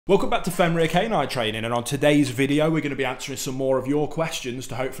Welcome back to Fenrir Canine Training, and on today's video we're going to be answering some more of your questions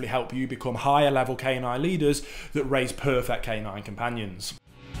to hopefully help you become higher level canine leaders that raise perfect canine companions.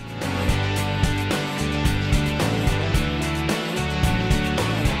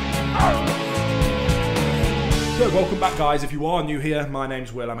 So welcome back guys. If you are new here, my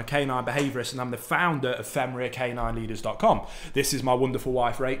name's Will, I'm a canine behaviourist and I'm the founder of FenrirCanineLeaders.com. This is my wonderful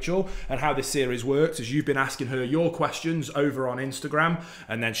wife Rachel, and how this series works is you've been asking her your questions over on Instagram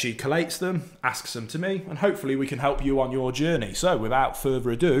and then she collates them, asks them to me, and hopefully we can help you on your journey. So without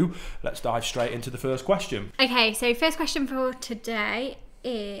further ado, let's dive straight into the first question. Okay, so first question for today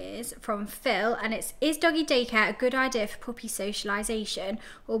is from Phil, and it's: is doggy daycare a good idea for puppy socialisation,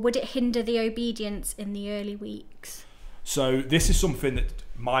 or would it hinder the obedience in the early weeks? So this is something that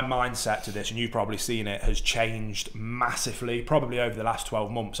my mindset to this, and you've probably seen it, has changed massively. Probably over the last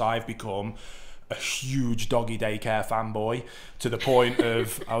 12 months, I've become a huge doggy daycare fanboy, to the point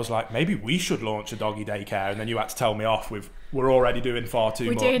of I was like, maybe we should launch a doggy daycare, and then you had to tell me off with, we're already doing far too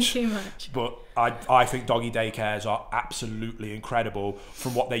much. We're doing too much. But I think doggy daycares are absolutely incredible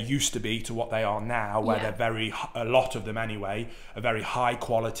from what they used to be to what they are now, where they're a lot of them anyway, are very high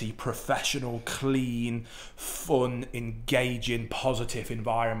quality, professional, clean, fun, engaging, positive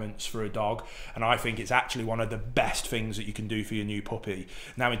environments for a dog. And I think it's actually one of the best things that you can do for your new puppy.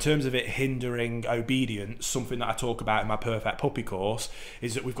 Now, in terms of it hindering obedience, something that I talk about in my Perfect Puppy course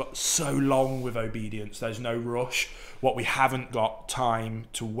is that we've got so long with obedience, there's no rush. What we haven't got time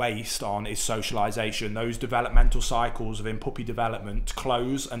to waste on is socialization. Those developmental cycles of in puppy development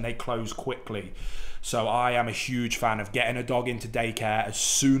close, and they close quickly. So I am a huge fan of getting a dog into daycare as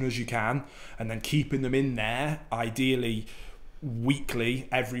soon as you can, and then keeping them in there, ideally weekly,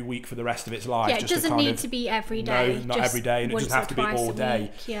 every week for the rest of its life. Yeah, it doesn't need to be every day. No, not every day, and it doesn't have to be all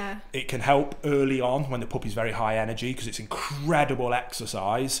day. Yeah. It can help early on when the puppy's very high energy, because it's incredible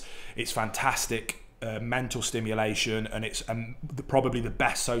exercise. It's fantastic mental stimulation, and it's probably the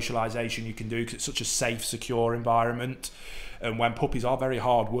best socialization you can do, because it's such a safe, secure environment. And when puppies are very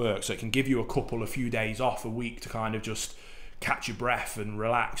hard work, so it can give you a few days off a week to kind of just catch your breath and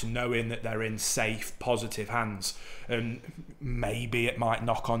relax, knowing that they're in safe, positive hands. And maybe it might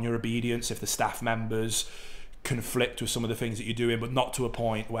knock on your obedience if the staff members conflict with some of the things that you're doing, but not to a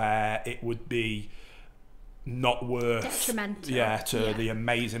point where it would be not worth detrimental the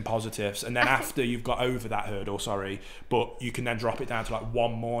amazing positives. And then after you've got over that hurdle, but you can then drop it down to like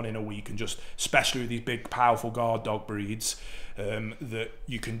one morning a week, and just, especially with these big powerful guard dog breeds, that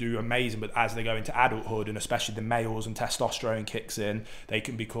you can do amazing. But as they go into adulthood, and especially the males, and testosterone kicks in, they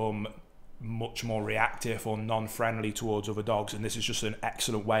can become much more reactive or non-friendly towards other dogs, and this is just an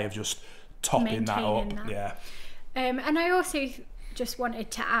excellent way of just topping that up. And I also just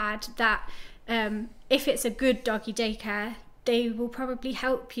wanted to add that if it's a good doggy daycare, they will probably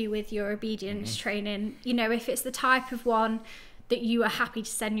help you with your obedience training. You know, if it's the type of one that you are happy to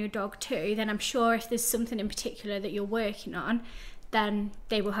send your dog to, then I'm sure if there's something in particular that you're working on, then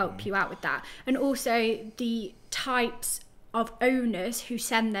they will help you out with that. And also the types of owners who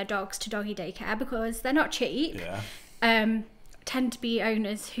send their dogs to doggy daycare, because they're not cheap, tend to be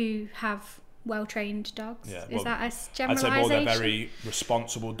owners who have well-trained dogs. Is that a generalisation? I'd say more, they're very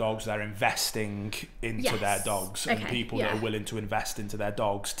responsible dogs. They're investing into their dogs, and people that are willing to invest into their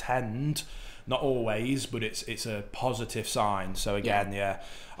dogs tend, not always, but it's a positive sign. So again,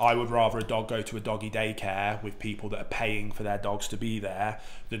 I would rather a dog go to a doggy daycare with people that are paying for their dogs to be there,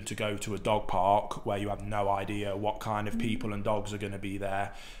 than to go to a dog park where you have no idea what kind of people and dogs are going to be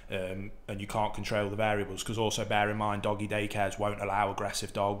there, and you can't control the variables. Because also bear in mind, doggy daycares won't allow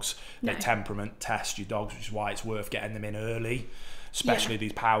aggressive dogs. They temperament test your dogs, which is why it's worth getting them in early, especially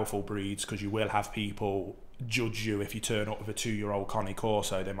these powerful breeds, because you will have people judge you if you turn up with a 2-year-old Connie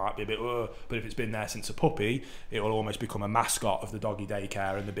Corso. They might be a bit, but if it's been there since a puppy, it will almost become a mascot of the doggy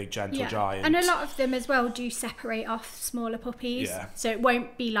daycare and the big gentle giant. And a lot of them as well do separate off smaller puppies, so it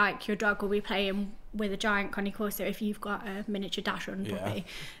won't be like your dog will be playing with a giant Connie Corso if you've got a miniature Dachshund puppy.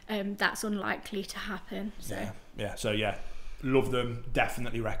 That's unlikely to happen. So love them,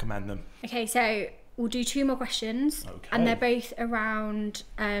 definitely recommend them. Okay, so we'll do 2 more questions, and they're both around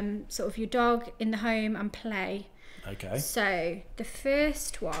sort of your dog in the home and play. Okay. So the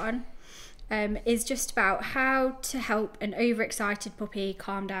first one is just about how to help an overexcited puppy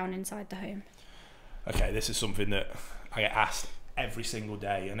calm down inside the home. Okay, this is something that I get asked every single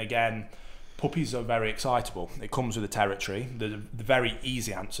day, and again, puppies are very excitable. It comes with the territory. The very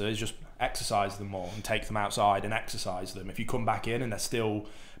easy answer is just exercise them more and take them outside and exercise them. If you come back in and they're still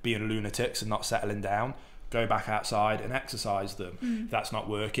being lunatics and not settling down, go back outside and exercise them. If that's not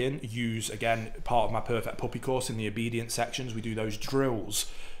working, use, again, part of my Perfect Puppy course in the obedience sections, we do those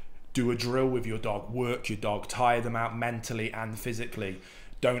drills do a drill with your dog, work your dog, tire them out mentally and physically.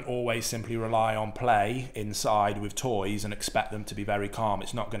 Don't always simply rely on play inside with toys and expect them to be very calm.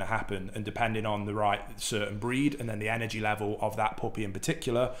 It's not going to happen. And depending on the right certain breed and then the energy level of that puppy in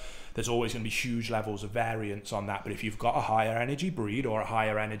particular, there's always going to be huge levels of variance on that. But if you've got a higher energy breed or a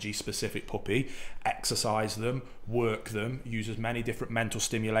higher energy specific puppy, exercise them, work them, use as many different mental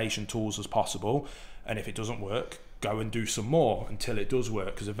stimulation tools as possible. And if it doesn't work, go and do some more until it does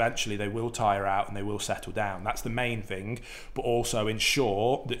work, because eventually they will tire out and they will settle down. That's the main thing. But also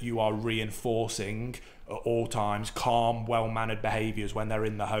ensure that you are reinforcing at all times calm, well-mannered behaviours when they're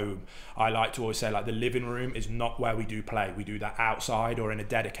in the home. I like to always say, like, the living room is not where we do play. We do that outside or in a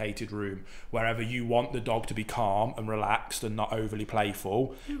dedicated room. Wherever you want the dog to be calm and relaxed and not overly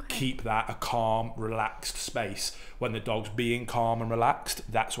playful, keep that a calm, relaxed space. When the dog's being calm and relaxed,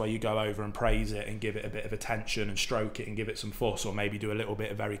 that's where you go over and praise it and give it a bit of attention and stroke it and give it some fuss, or maybe do a little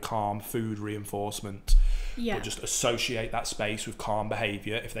bit of very calm food reinforcement. But just associate that space with calm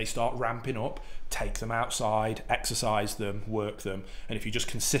behaviour. If they start ramping up, take them outside, exercise them, work them. And if you're just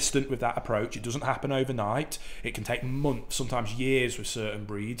consistent with that approach, it doesn't happen overnight. It can take months, sometimes years with certain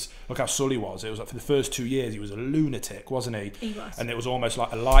breeds. Look how Sully was. It was like for the first 2 years, he was a lunatic, wasn't he? He was. And it was almost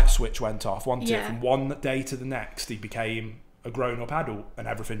like a light switch went off. From one day to the next, he became a grown-up adult and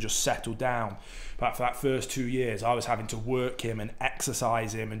everything just settled down. But for that first 2 years, I was having to work him and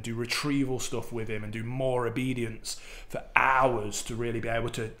exercise him and do retrieval stuff with him and do more obedience for hours to really be able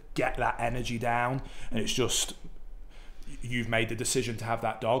to get that energy down. And it's just, you've made the decision to have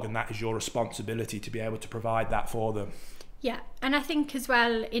that dog, and that is your responsibility to be able to provide that for them. Yeah, and I think as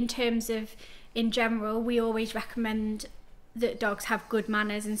well, in terms of, in general, we always recommend that dogs have good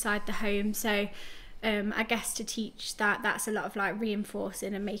manners inside the home. So I guess to teach that, that's a lot of like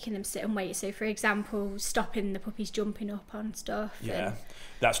reinforcing and making them sit and wait. So for example, stopping the puppies jumping up on stuff. Yeah,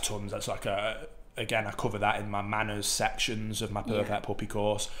 that's tons. That's like again, I cover that in my manners sections of my Perfect Puppy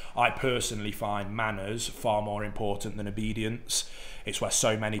course. I personally find manners far more important than obedience. It's where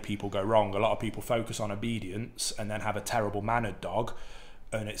so many people go wrong. A lot of people focus on obedience and then have a terrible mannered dog,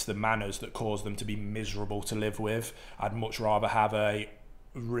 and it's the manners that cause them to be miserable to live with. I'd much rather have a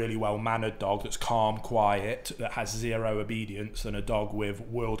really well-mannered dog that's calm, quiet, that has zero obedience, than a dog with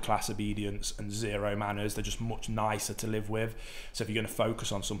world-class obedience and zero manners. They're just much nicer to live with. So if you're going to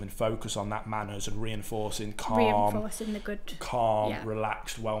focus on something, focus on that manners and reinforcing the good,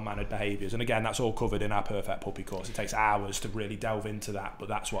 relaxed, well-mannered behaviours. And again, that's all covered in our Perfect Puppy course. It takes hours to really delve into that, but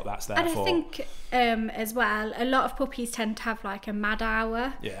that's what that's there for. And I think as well, a lot of puppies tend to have like a mad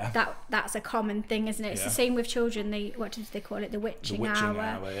hour. That's a common thing, isn't it? It's the same with children. What did they call it? The witching hour.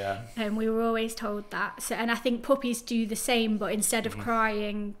 And we were always told that. So, and I think puppies do the same, but instead of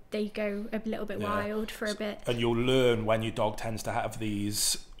crying, they go a little bit wild for a bit. And you'll learn when your dog tends to have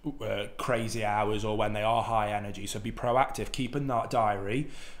these crazy hours or when they are high energy. So be proactive. Keep a diary.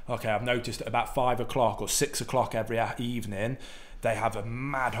 Okay, I've noticed at about 5 o'clock or 6 o'clock every evening, they have a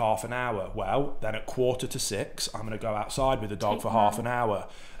mad half an hour. Well, then at 5:45, I'm going to go outside with the dog for half an hour,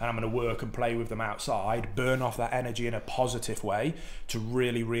 and I'm going to work and play with them outside, burn off that energy in a positive way to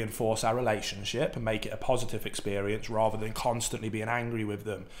really reinforce our relationship and make it a positive experience rather than constantly being angry with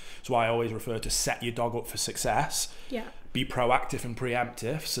them. That's why I always refer to set your dog up for success. Be proactive and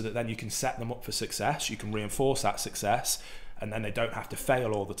preemptive, so that then you can set them up for success. You can reinforce that success, and then they don't have to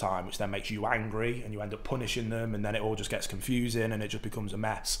fail all the time, which then makes you angry and you end up punishing them, and then it all just gets confusing and it just becomes a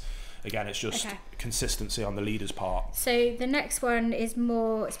mess. Again, it's just consistency on the leader's part. So the next one is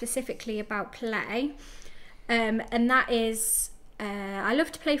more specifically about play, and that is, I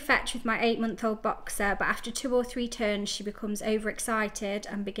love to play fetch with my 8-month-old boxer, but after 2 or 3 turns she becomes overexcited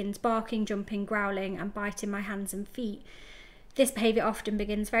and begins barking, jumping, growling and biting my hands and feet. This behaviour often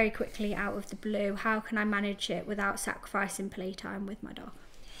begins very quickly out of the blue. How can I manage it without sacrificing playtime with my dog?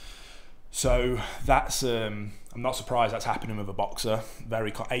 So that's, I'm not surprised that's happening with a boxer.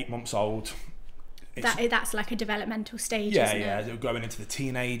 8 months old. That's like a developmental stage, isn't it? They're going into the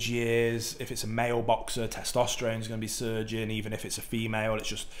teenage years. If it's a male boxer, testosterone is going to be surging. Even if it's a female, it's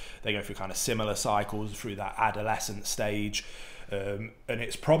just, they go through kind of similar cycles through that adolescent stage. And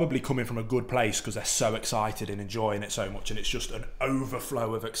it's probably coming from a good place because they're so excited and enjoying it so much, and it's just an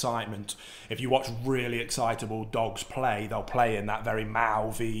overflow of excitement. If you watch really excitable dogs play, they'll play in that very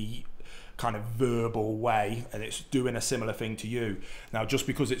mouthy kind of verbal way, and it's doing a similar thing to you. Now, just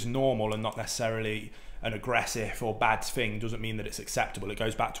because it's normal and not necessarily an aggressive or bad thing doesn't mean that it's acceptable. It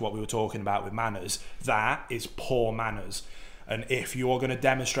goes back to what we were talking about with manners. That is poor manners, and if you're going to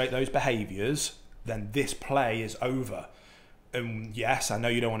demonstrate those behaviours, then this play is over. And yes, I know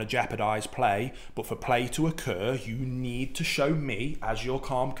you don't want to jeopardize play, but for play to occur, you need to show me, as your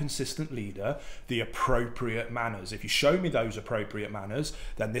calm, consistent leader, the appropriate manners. If you show me those appropriate manners,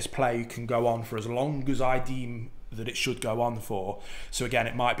 then this play can go on for as long as I deem that it should go on for. So again,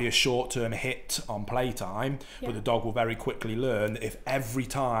 it might be a short-term hit on playtime, but the dog will very quickly learn that if every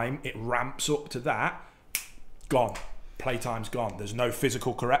time it ramps up to that, gone. Playtime's gone. There's no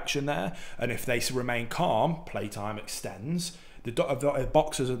physical correction there, and if they remain calm, playtime extends. The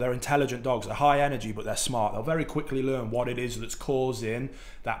boxers, they're intelligent dogs. They're high energy, but they're smart. They'll very quickly learn what it is that's causing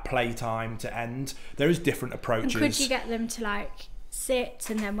that playtime to end. There is different approaches. And could you get them to like sit,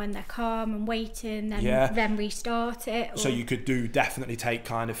 and then when they're calm and waiting, then restart it? Or? So you could definitely take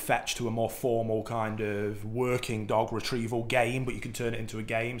kind of fetch to a more formal kind of working dog retrieval game, but you can turn it into a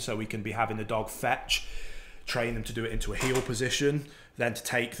game. So we can be having the dog fetch, train them to do it into a heel position, then to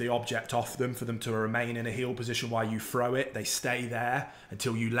take the object off them for them to remain in a heel position while you throw it. They stay there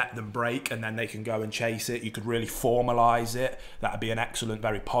until you let them break, and then they can go and chase it. You could really formalize it. That would be an excellent,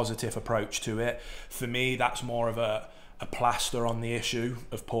 very positive approach to it. For me, that's more of a plaster on the issue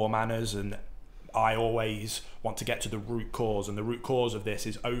of poor manners, and I always want to get to the root cause, and the root cause of this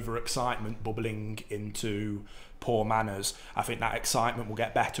is overexcitement bubbling into poor manners. I think that excitement will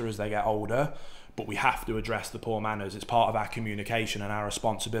get better as they get older, but we have to address the poor manners. It's part of our communication and our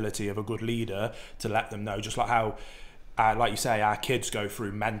responsibility of a good leader to let them know, just like how, like you say, our kids go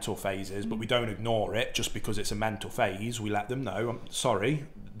through mental phases, but we don't ignore it just because it's a mental phase. We let them know, I'm sorry,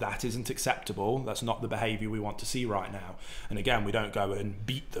 that isn't acceptable. That's not the behaviour we want to see right now. And again, we don't go and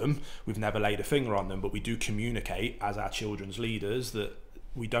beat them. We've never laid a finger on them, but we do communicate as our children's leaders that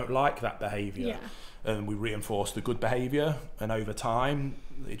we don't like that behaviour. And we reinforce the good behaviour, and over time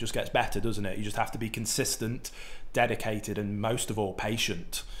it just gets better, doesn't it? You just have to be consistent, dedicated, and most of all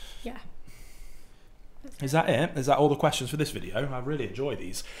patient. Is that it? Is that all the questions for this video? I really enjoy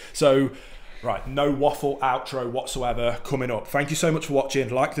these. So right, no waffle outro whatsoever coming up. Thank you so much for watching.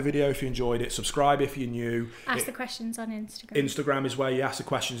 Like the video if you enjoyed it, subscribe if you're new. Ask the questions on Instagram. Instagram is where you ask the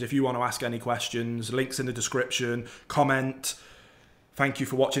questions if you want to ask any questions. Links in the description. Comment. Thank you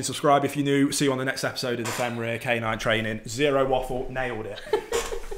for watching. Subscribe if you're new. See you on the next episode of the Fenrir Canine Training. Zero waffle. Nailed it.